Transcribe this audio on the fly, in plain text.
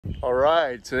All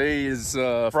right, today is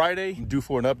Friday, due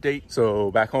for an update.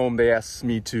 So back home, they asked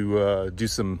me to do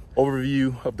some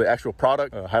overview of the actual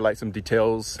product, highlight some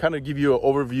details, kind of give you an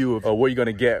overview of what you're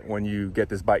gonna get when you get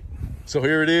this bike. So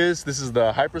here it is. This is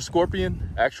the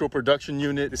HyperScorpion actual production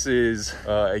unit. This is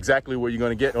exactly what you're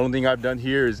gonna get. The only thing I've done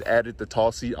here is added the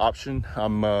tall seat option.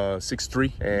 I'm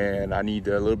 6'3", and I need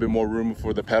a little bit more room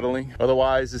for the pedaling.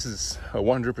 Otherwise, this is a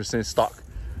 100% stock.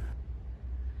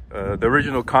 The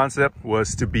original concept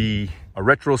was to be a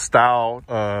retro style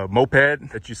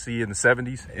moped that you see in the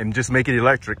 70s and just make it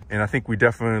electric. And I think we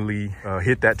definitely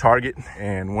hit that target.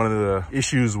 And one of the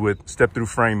issues with step through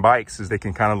frame bikes is they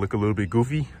can kind of look a little bit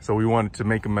goofy. So we wanted to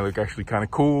make them look actually kind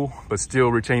of cool, but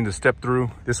still retain the step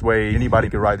through. This way anybody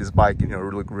can ride this bike and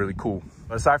it'll look really cool.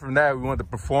 But aside from that, we want the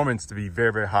performance to be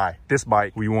very, very high. This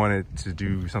bike, we wanted to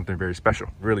do something very special.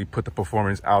 Really put the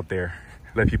performance out there.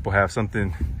 Let people have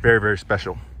something very, very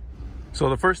special. So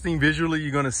the first thing visually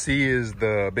you're gonna see is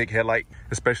the big headlight,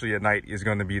 especially at night, is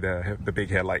gonna be the big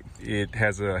headlight. It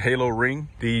has a halo ring.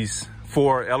 These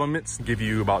 4 elements give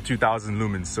you about 2,000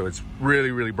 lumens, so it's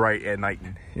really, really bright at night.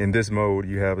 In this mode,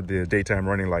 you have the daytime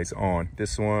running lights on.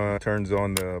 This one turns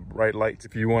on the bright lights.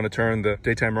 If you wanna turn the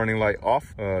daytime running light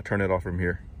off, turn it off from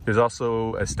here. There's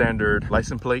also a standard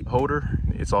license plate holder.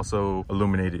 It's also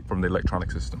illuminated from the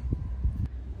electronic system.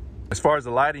 As far as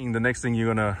the lighting, the next thing you're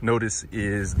gonna notice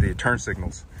is the turn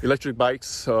signals. Electric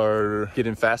bikes are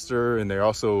getting faster and they're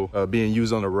also being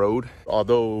used on the road.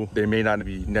 Although they may not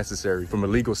be necessary from a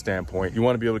legal standpoint, you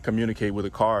wanna be able to communicate with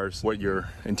the cars what your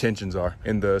intentions are.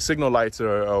 And the signal lights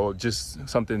are just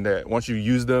something that once you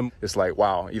use them, it's like,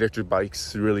 wow, electric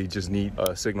bikes really just need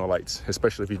signal lights,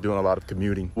 especially if you're doing a lot of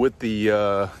commuting. With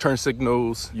the turn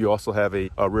signals, you also have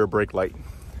a rear brake light.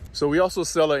 So we also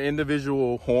sell an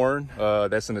individual horn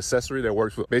that's an accessory that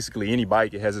works with basically any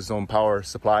bike. It has its own power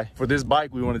supply. For this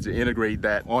bike, we wanted to integrate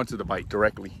that onto the bike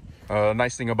directly.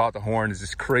 Nice thing about the horn is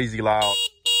it's crazy loud.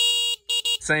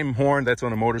 Same horn that's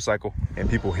on a motorcycle, and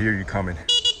people hear you coming.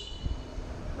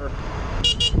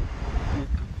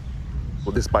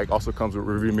 Well, this bike also comes with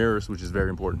rearview mirrors, which is very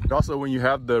important. Also, when you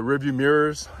have the rearview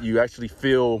mirrors, you actually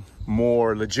feel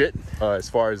more legit as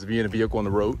far as being a vehicle on the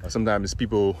road. Sometimes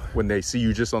people, when they see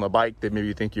you just on a bike, they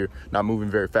maybe think you're not moving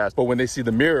very fast. But when they see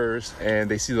the mirrors and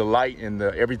they see the light and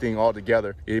everything all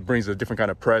together, it brings a different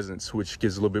kind of presence, which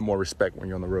gives a little bit more respect when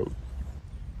you're on the road.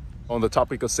 On the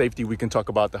topic of safety, we can talk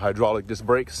about the hydraulic disc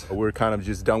brakes. We're kind of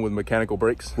just done with mechanical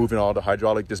brakes, moving all the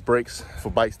hydraulic disc brakes. For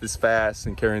bikes this fast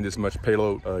and carrying this much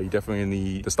payload, you definitely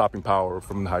need the stopping power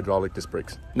from the hydraulic disc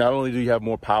brakes. Not only do you have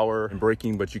more power in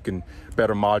braking, but you can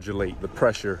better modulate the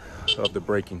pressure of the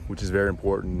braking, which is very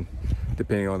important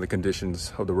depending on the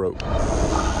conditions of the road.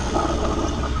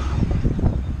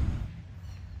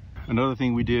 Another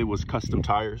thing we did was custom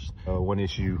tires. One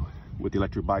issue with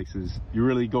electric bikes is you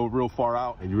really go real far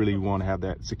out and you really want to have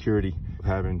that security of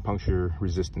having puncture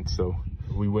resistance. So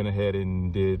we went ahead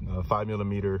and did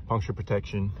 5mm puncture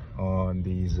protection on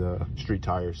these street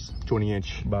tires, 20"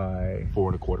 by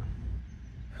 4 1/4.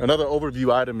 Another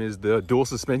overview item is the dual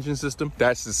suspension system.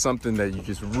 That's just something that you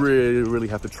just really, really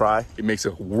have to try. It makes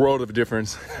a world of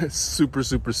difference. It's super,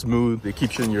 super smooth. It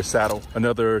keeps you in your saddle.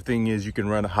 Another thing is you can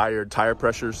run higher tire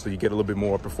pressure, so you get a little bit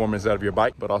more performance out of your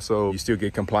bike, but also you still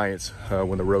get compliance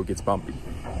when the road gets bumpy.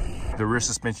 The rear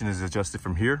suspension is adjusted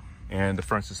from here, and the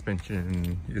front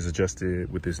suspension is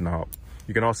adjusted with this knob.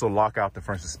 You can also lock out the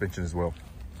front suspension as well.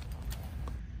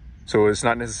 So it's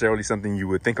not necessarily something you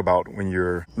would think about when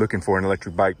you're looking for an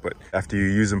electric bike, but after you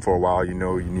use them for a while, you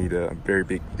know you need a very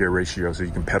big gear ratio so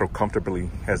you can pedal comfortably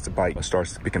as the bike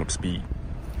starts picking up speed.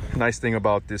 Nice thing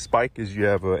about this bike is you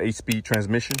have an 8-speed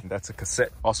transmission. That's a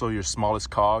cassette. Also, your smallest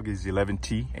cog is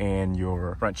 11T and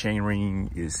your front chainring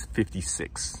is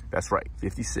 56. That's right,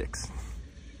 56.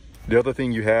 The other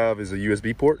thing you have is a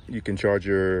USB port. You can charge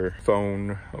your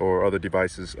phone or other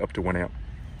devices up to 1 amp.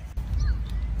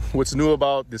 What's new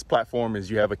about this platform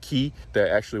is you have a key that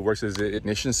actually works as an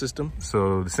ignition system.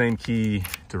 So the same key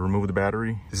to remove the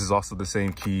battery. This is also the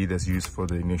same key that's used for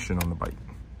the ignition on the bike.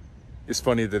 It's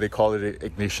funny that they call it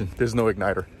ignition. There's no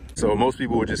igniter. So most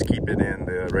people would just keep it in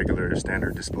the regular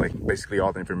standard display. Basically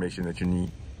all the information that you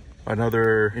need.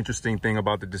 Another interesting thing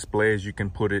about the display is you can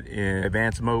put it in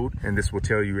advanced mode, and this will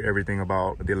tell you everything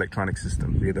about the electronic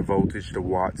system, the voltage, the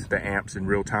watts, the amps in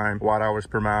real time, watt hours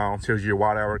per mile, tells you your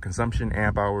watt hour consumption,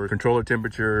 amp hours, controller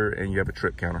temperature, and you have a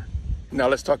trip counter. Now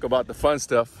let's talk about the fun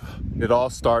stuff. It all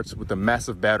starts with a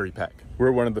massive battery pack.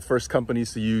 We're one of the first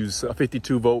companies to use a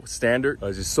 52-volt standard.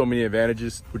 There's just so many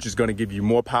advantages, which is going to give you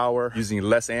more power using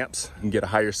less amps. You can get a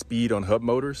higher speed on hub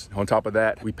motors. On top of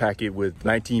that, we pack it with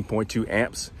 19.2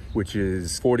 amps which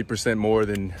is 40% more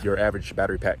than your average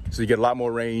battery pack. So you get a lot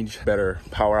more range, better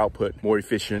power output, more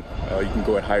efficient. You can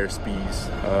go at higher speeds.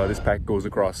 This pack goes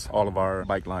across all of our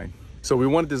bike line. So we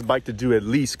wanted this bike to do at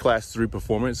least class 3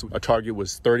 performance. Our target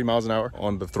was 30 miles an hour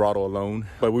on the throttle alone,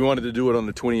 but we wanted to do it on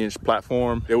the 20-inch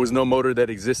platform. There was no motor that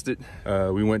existed.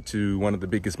 We went to one of the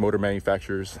biggest motor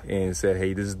manufacturers and said,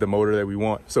 hey, this is the motor that we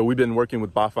want. So we've been working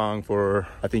with Bafang for,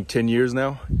 I think, 10 years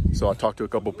now. So I talked to a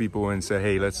couple people and said,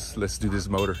 hey, let's do this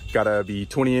motor. Gotta be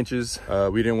 20 inches.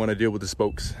 We didn't want to deal with the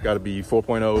spokes. Gotta be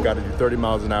 4.0, gotta do 30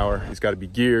 miles an hour. It's gotta be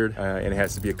geared, and it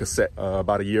has to be a cassette.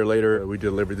 About a year later, we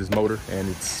delivered this motor, and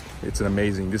it's an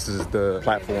amazing. This is the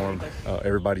platform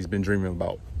everybody's been dreaming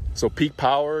about. So peak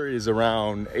power is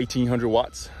around 1800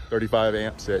 watts, 35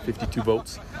 amps at 52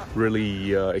 volts.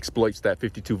 Really exploits that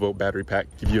 52 volt battery pack,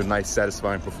 give you a nice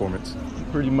satisfying performance.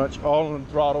 Pretty much all on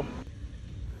the throttle.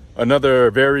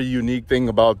 Another very unique thing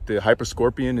about the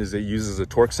HyperScorpion is it uses a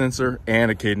torque sensor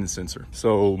and a cadence sensor.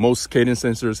 So most cadence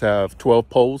sensors have 12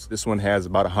 poles. This one has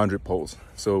about 100 poles.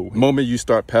 So the moment you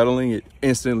start pedaling, it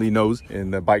instantly knows,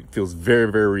 and the bike feels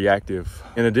very, very reactive.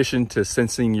 In addition to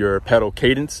sensing your pedal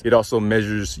cadence, it also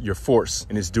measures your force,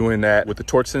 and it's doing that with the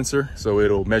torque sensor. So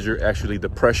it'll measure actually the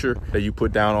pressure that you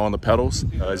put down on the pedals.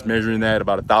 It's measuring that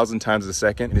about 1,000 times a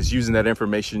second, and it's using that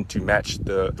information to match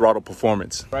the throttle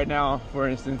performance. Right now, for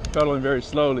instance, pedaling very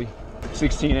slowly,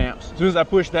 16 amps. As soon as I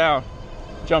push down,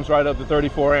 it jumps right up to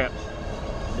 34 amps.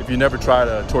 If you never tried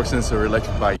a torque sensor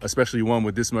electric bike, especially one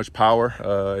with this much power,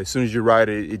 as soon as you ride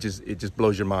it, it just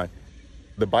blows your mind.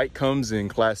 The bike comes in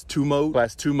class 2 mode.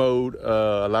 Class 2 mode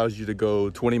allows you to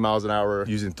go 20 miles an hour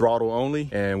using throttle only,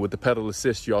 and with the pedal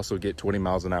assist, you also get 20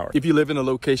 miles an hour. If you live in a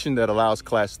location that allows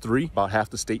class 3, about half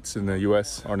the states in the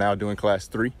US are now doing class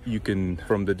 3. You can,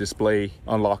 from the display,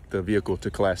 unlock the vehicle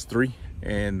to class 3.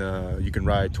 And you can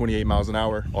ride 28 miles an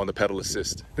hour on the pedal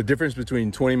assist. The difference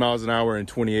between 20 miles an hour and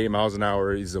 28 miles an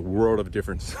hour is a world of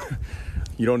difference.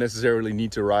 You don't necessarily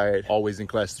need to ride always in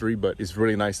class 3, but it's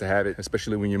really nice to have it,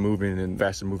 especially when you're moving in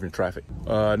faster moving traffic.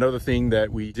 Another thing that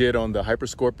we did on the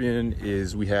HyperScorpion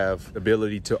is we have the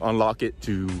ability to unlock it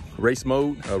to race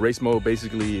mode. Race mode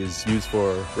basically is used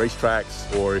for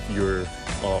racetracks, or if you're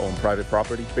on private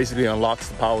property. Basically unlocks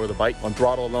the power of the bike. On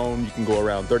throttle alone, you can go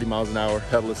around 30 miles an hour.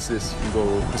 Pedal assist, you can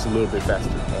go just a little bit faster.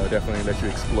 Definitely lets you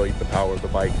exploit the power of the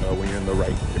bike when you're in the right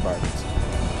environments.